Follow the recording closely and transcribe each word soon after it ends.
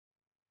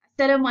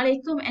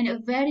Assalamualaikum and a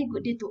very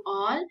good day to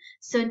all.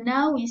 So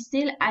now we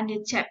still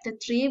under chapter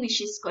 3, which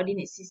is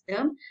coordinate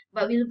system,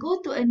 but we'll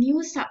go to a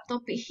new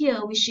subtopic here,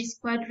 which is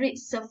quadric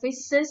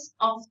surfaces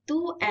of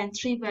 2 and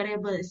 3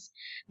 variables.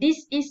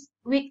 This is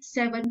week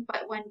 7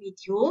 part 1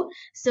 video.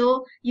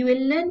 So you will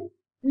learn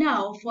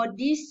now for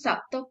this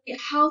subtopic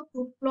how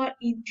to plot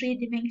in 3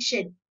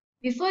 dimensions.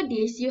 Before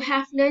this, you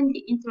have learned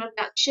the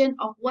introduction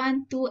of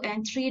 1, 2,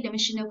 and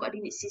 3-dimensional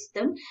coordinate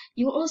system.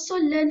 You also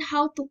learn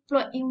how to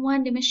plot in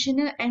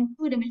 1-dimensional and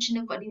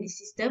 2-dimensional coordinate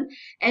system.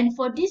 And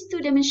for this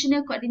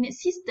 2-dimensional coordinate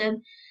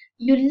system,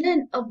 you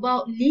learn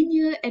about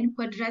linear and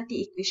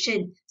quadratic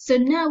equation. So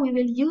now we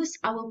will use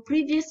our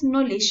previous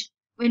knowledge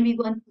when we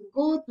want to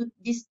go to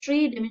this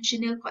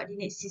 3-dimensional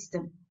coordinate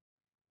system.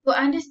 To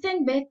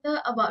understand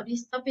better about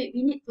this topic,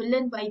 we need to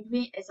learn by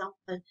doing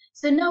example.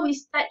 So now we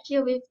start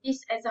here with this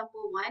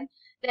example 1.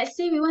 Let's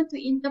say we want to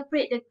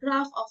interpret the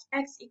graph of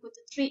x equal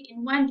to 3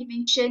 in 1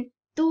 dimension,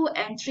 2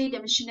 and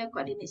 3-dimensional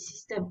coordinate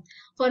system.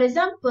 For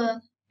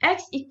example,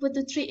 x equal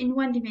to 3 in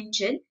 1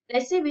 dimension.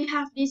 Let's say we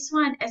have this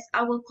one as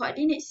our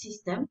coordinate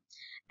system.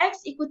 X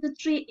equal to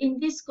 3 in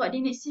this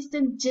coordinate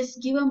system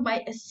just given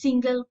by a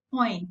single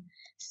point.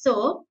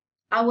 So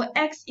our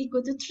x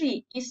equal to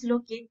 3 is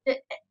located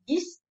at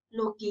this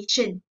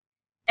location.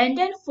 And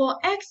then for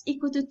x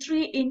equal to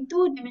 3 in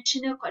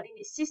 2-dimensional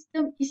coordinate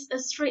system is a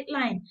straight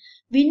line.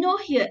 We know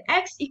here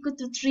x equal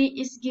to 3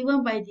 is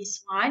given by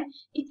this one.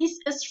 It is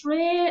a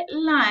straight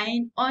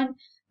line on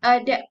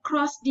that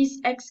cross this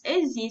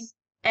x-axis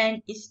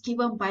and is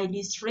given by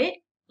this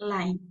straight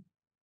line.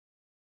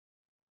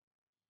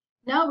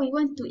 Now we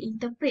want to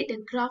interpret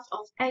the graph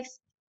of x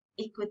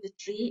equal to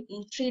 3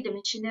 in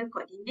 3-dimensional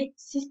coordinate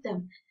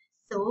system.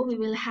 So we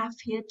will have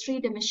here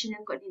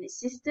 3-dimensional coordinate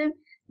system.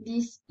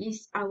 This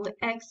is our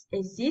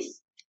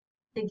x-axis,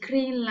 the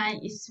green line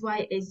is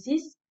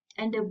y-axis,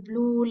 and the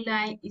blue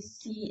line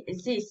is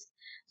z-axis.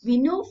 We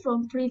know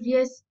from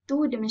previous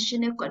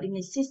 2-dimensional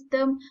coordinate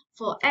system,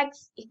 for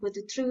x equal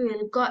to 3, we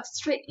will got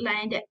straight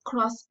line that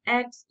cross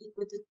x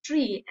equal to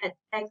 3 at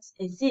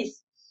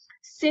x-axis.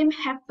 Same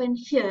happened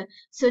here.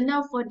 So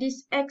now for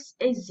this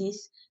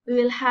x-axis, we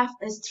will have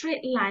a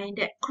straight line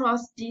that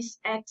cross this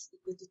x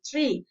equal to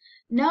 3.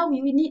 Now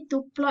we need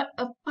to plot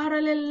a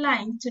parallel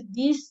line to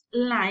this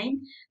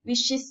line,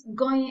 which is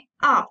going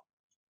up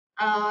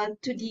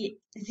to the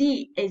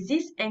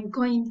z-axis and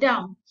going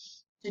down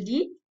to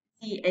the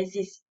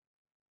z-axis.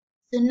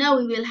 So now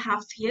we will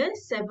have here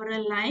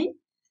several lines,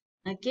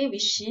 okay,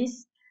 which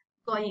is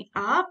going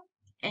up,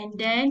 and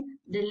then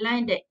the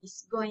line that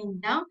is going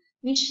down,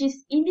 which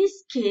is in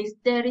this case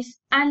there is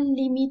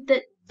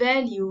unlimited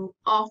value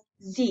of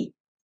z.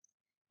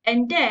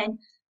 And then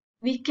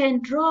we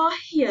can draw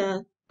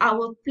here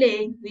our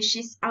plane, which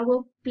is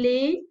our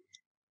plane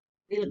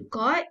will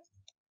got,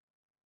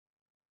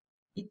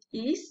 it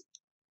is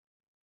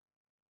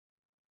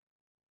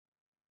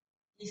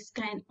this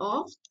kind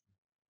of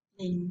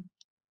plane.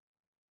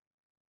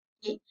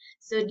 Okay,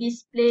 so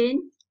this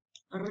plane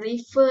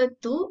refer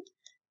to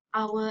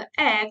our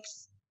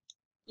x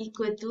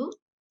equal to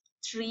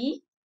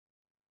 3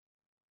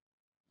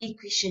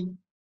 equation.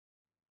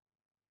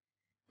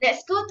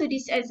 Let's go to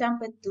this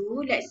example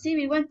 2. Let's say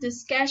we want to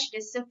sketch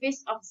the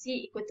surface of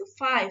z equal to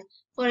 5.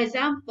 For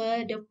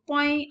example, the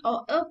point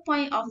or a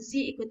point of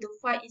z equal to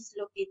 5 is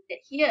located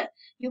here.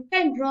 You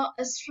can draw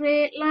a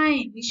straight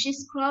line which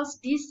is cross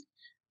this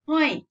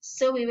point.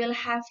 So we will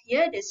have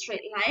here the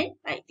straight line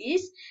like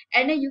this,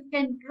 and then you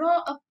can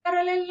draw a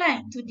parallel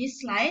line to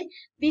this line,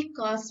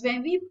 because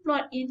when we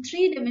plot in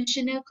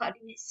 3-dimensional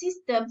coordinate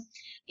system,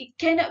 it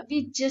cannot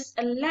be just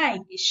a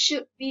line, it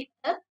should be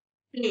a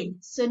plane.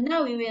 So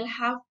now we will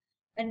have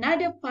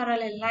another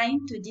parallel line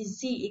to this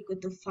z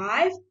equal to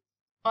 5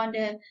 on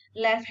the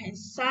left hand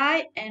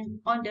side and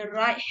on the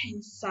right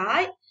hand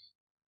side.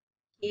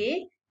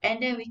 Okay,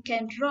 and then we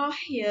can draw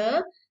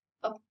here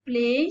a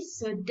plane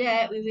so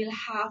that we will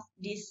have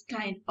this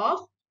kind of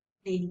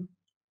plane.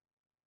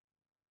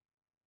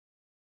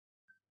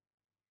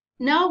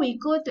 Now we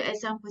go to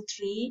example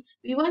 3.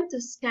 We want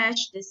to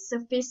sketch the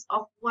surface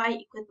of y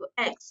equal to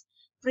x.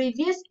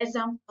 Previous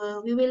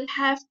example, we will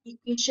have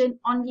equation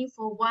only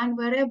for one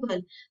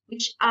variable,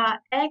 which are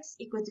x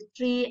equal to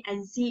 3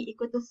 and z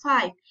equal to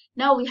 5.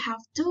 Now we have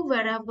two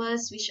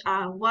variables, which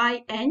are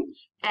y and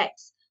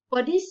x.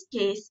 For this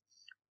case,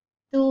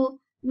 to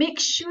make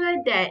sure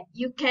that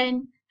you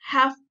can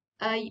have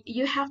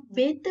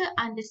better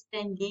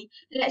understanding,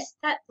 let's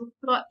start to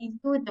plot in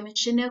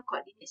 2-dimensional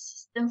coordinate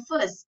system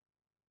first.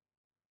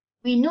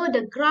 We know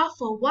the graph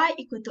for y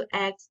equal to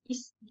x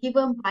is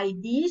given by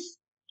this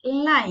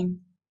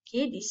line.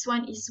 Okay, this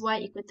one is y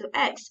equal to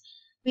x.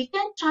 We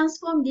can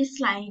transform this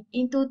line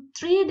into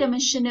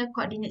 3-dimensional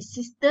coordinate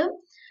system,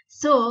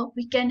 so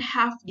we can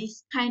have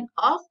this kind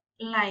of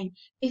line.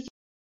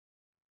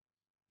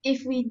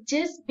 If we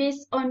just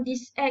base on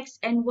this x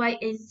and y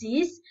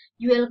axis,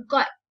 you will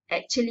got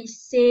actually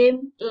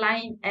same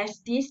line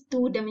as this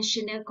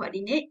 2-dimensional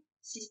coordinate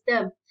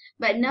system.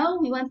 But now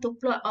we want to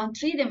plot on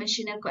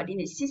 3-dimensional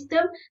coordinate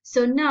system.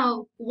 So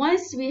now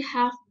once we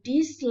have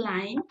this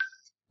line,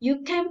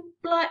 you can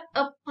plot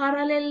a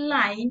parallel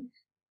line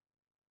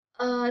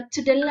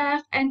to the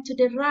left and to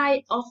the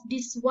right of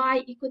this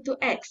y equal to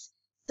x.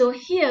 So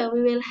here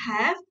we will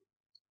have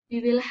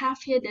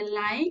here the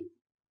line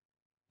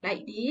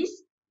like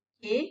this.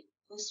 Okay,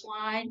 first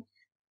one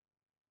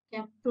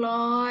can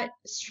plot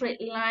a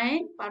straight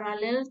line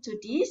parallel to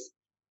this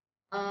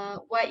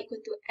y equal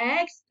to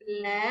x,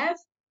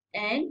 left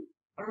and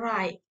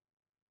right.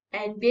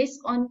 And based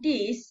on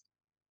this,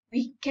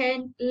 we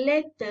can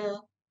later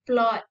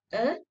plot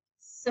a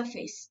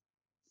surface.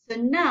 So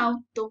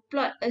now to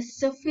plot a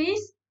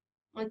surface,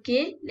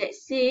 okay,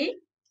 let's say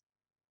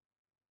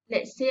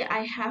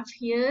I have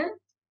here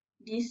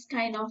this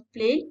kind of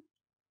plane.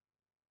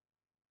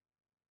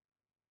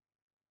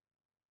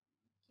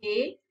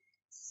 Okay,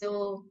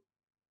 so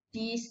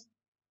this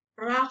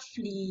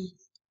roughly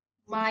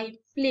my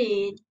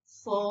plane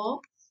for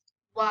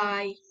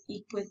y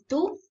equal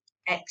to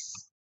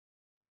x.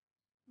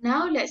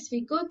 Now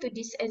we go to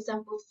this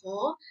example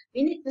 4.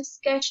 We need to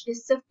sketch the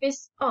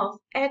surface of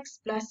x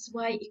plus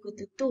y equal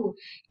to 2.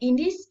 In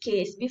this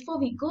case, before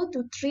we go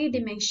to 3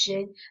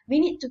 dimension, we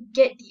need to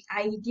get the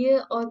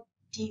idea or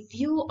the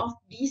view of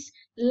this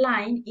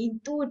line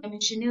in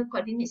 2-dimensional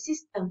coordinate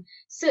system.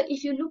 So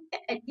if you look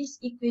at this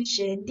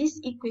equation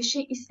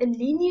is a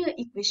linear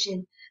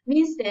equation.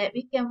 Means that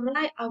we can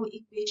write our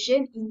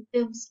equation in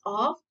terms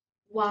of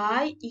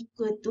y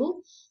equal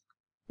to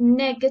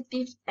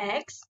negative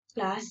x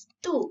plus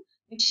 2,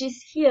 which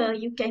is here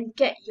you can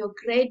get your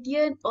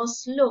gradient or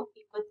slope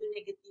equal to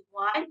negative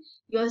 1,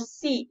 your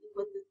c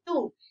equal to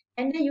 2,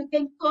 and then you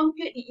can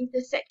compute the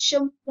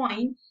intersection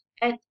point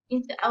at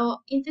our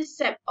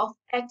intercept of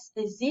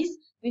x-axis,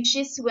 which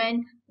is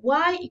when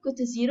y equal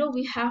to 0,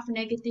 we have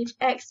negative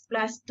x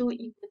plus 2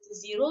 equal to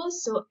 0,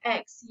 so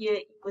x here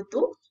equal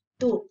to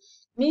 2.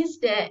 Means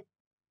that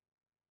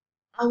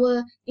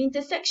our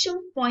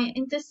intersection point,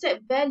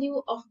 intercept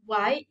value of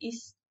y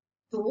is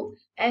 2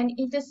 and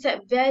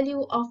intercept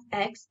value of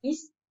x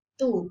is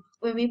 2.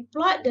 When we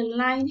plot the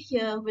line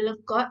here, we'll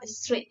have got a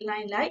straight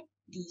line like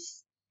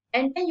this.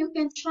 And then you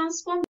can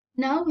transform.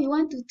 Now we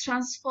want to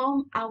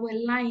transform our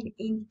line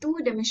in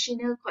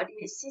 2-dimensional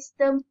coordinate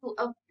system to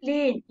a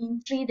plane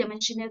in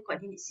 3-dimensional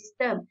coordinate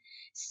system.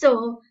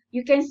 So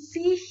you can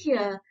see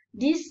here,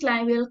 this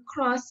line will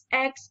cross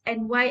x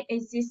and y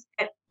axis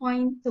at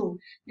point 2.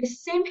 The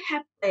same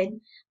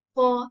happen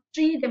for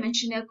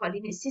 3-dimensional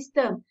coordinate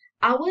system.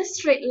 Our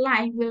straight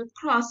line will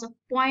cross a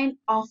point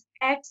of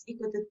x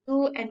equal to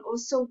 2 and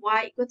also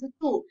y equal to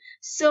 2.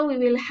 So we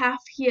will have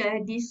here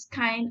this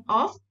kind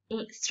of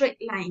straight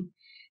line.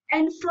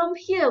 And from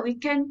here, we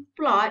can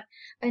plot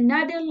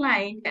another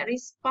line that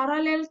is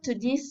parallel to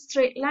this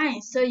straight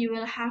line. So you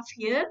will have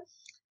here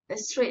a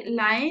straight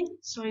line.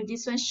 Sorry,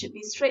 this one should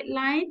be straight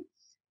line,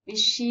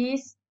 which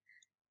is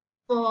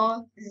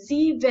for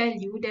z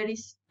value, there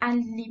is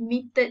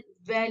unlimited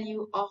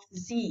value of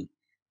z.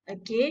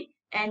 Okay,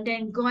 and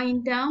then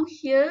going down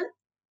here,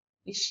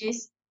 which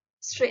is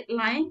straight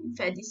line. In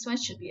fact, this one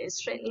should be a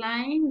straight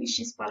line,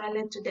 which is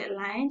parallel to that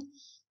line.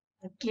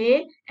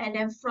 Okay, and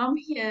then from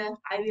here,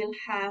 I will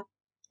have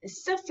a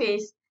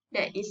surface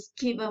that is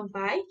given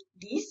by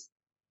this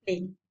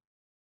plane.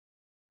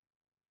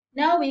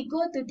 Now we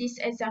go to this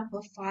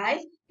example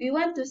 5. We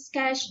want to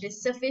sketch the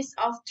surface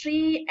of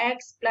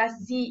 3x plus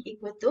z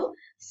equal to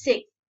 6.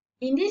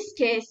 In this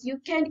case, you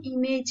can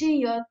imagine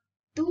your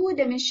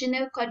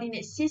 2-dimensional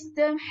coordinate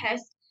system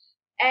has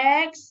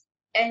x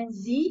and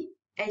z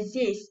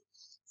axis.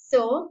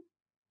 So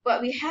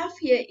what we have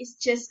here is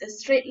just a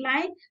straight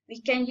line.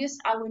 We can use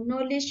our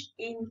knowledge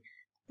in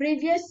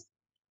previous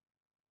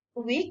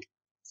week.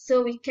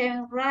 So we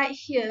can write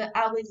here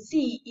our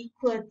z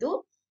equal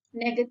to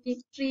negative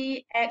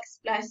 3x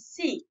plus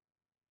c,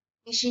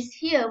 which is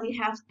here we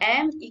have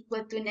m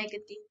equal to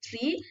negative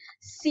 3,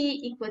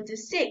 c equal to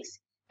 6.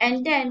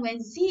 And then when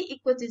z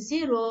equal to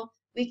 0,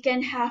 we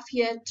can have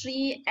here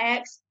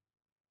 3x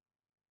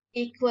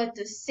equal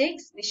to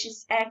 6, which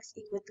is x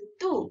equal to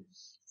 2.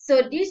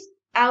 So this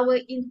our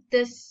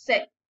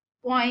intercept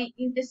point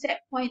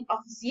of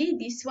z.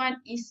 This one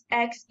is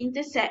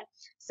x-intercept.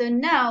 So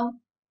now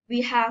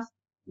we have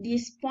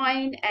this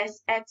point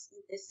as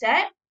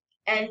x-intercept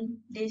and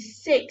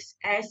this 6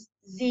 as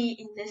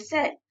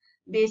z-intercept.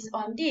 Based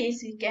on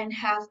this, we can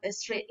have a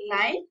straight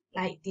line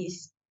like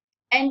this.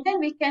 And then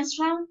we can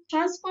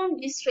transform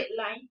this straight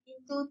line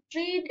into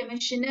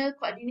 3-dimensional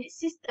coordinate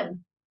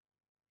system.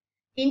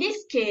 In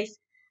this case,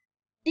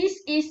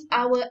 this is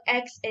our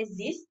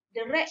x-axis.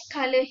 The red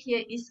color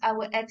here is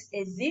our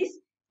x-axis,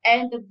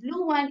 and the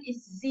blue one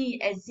is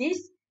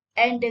z-axis,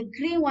 and the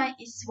green one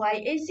is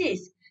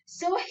y-axis.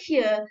 So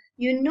here,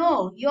 you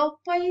know your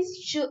points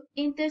should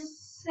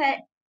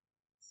intersect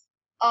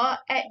or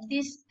at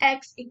this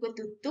x equal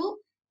to 2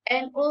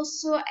 and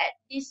also at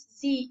this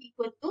z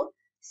equal to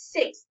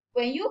 6.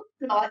 When you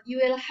plot,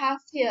 you will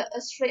have here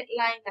a straight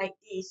line like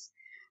this.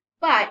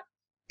 But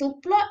to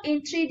plot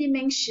in 3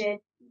 dimensions,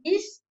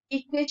 this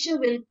equation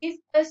will give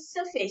a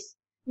surface.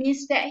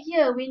 Means that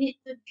here we need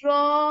to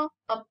draw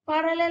a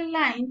parallel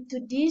line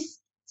to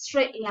this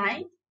straight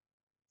line.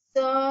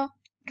 So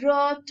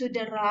draw to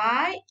the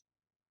right,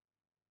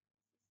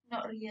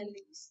 not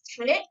really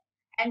straight,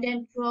 and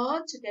then draw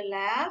to the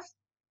left.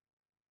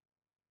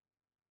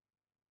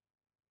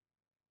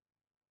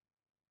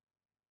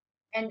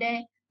 And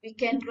then we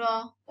can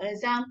draw, for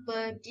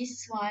example,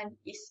 this one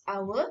is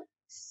our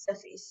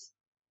surface.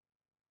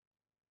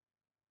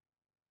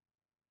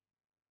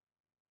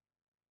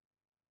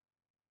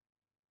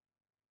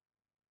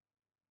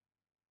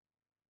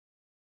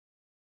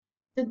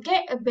 To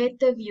get a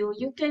better view,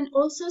 you can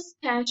also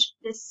sketch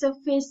the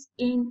surface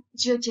in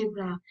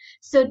GeoGebra.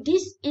 So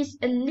this is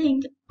a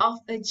link of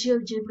a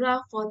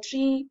GeoGebra for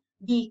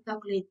 3D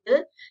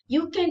calculator.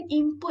 You can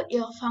input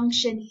your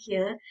function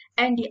here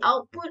and the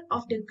output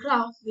of the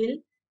graph will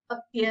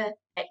appear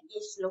at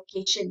this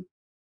location.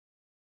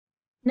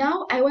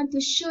 Now I want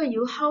to show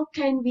you how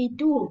can we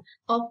do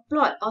or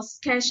plot or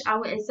sketch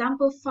our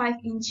example 5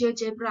 in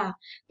GeoGebra.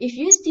 If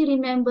you still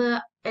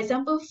remember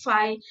example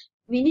 5,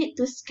 we need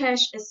to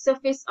sketch a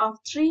surface of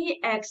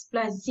 3x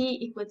plus z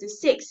equal to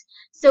 6.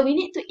 So we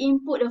need to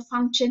input a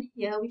function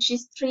here which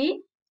is 3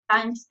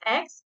 times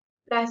x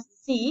plus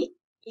z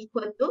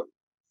equal to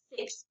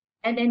 6.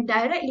 And then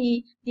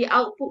directly the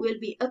output will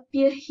be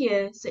appear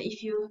here. So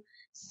if you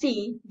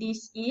see,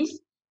 this is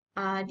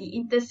the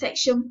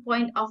intersection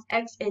point of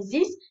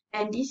x-axis,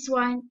 and this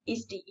one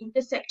is the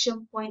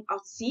intersection point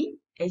of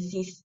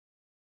z-axis.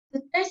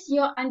 To test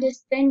your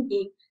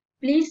understanding,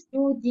 please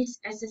do these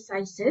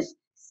exercises.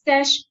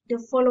 Sketch the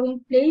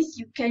following place.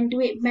 You can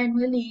do it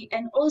manually,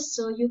 and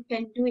also you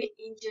can do it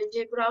in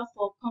GeoGebra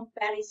for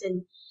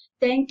comparison.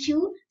 Thank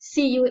you.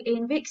 See you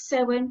in week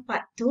 7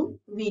 part 2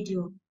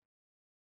 video.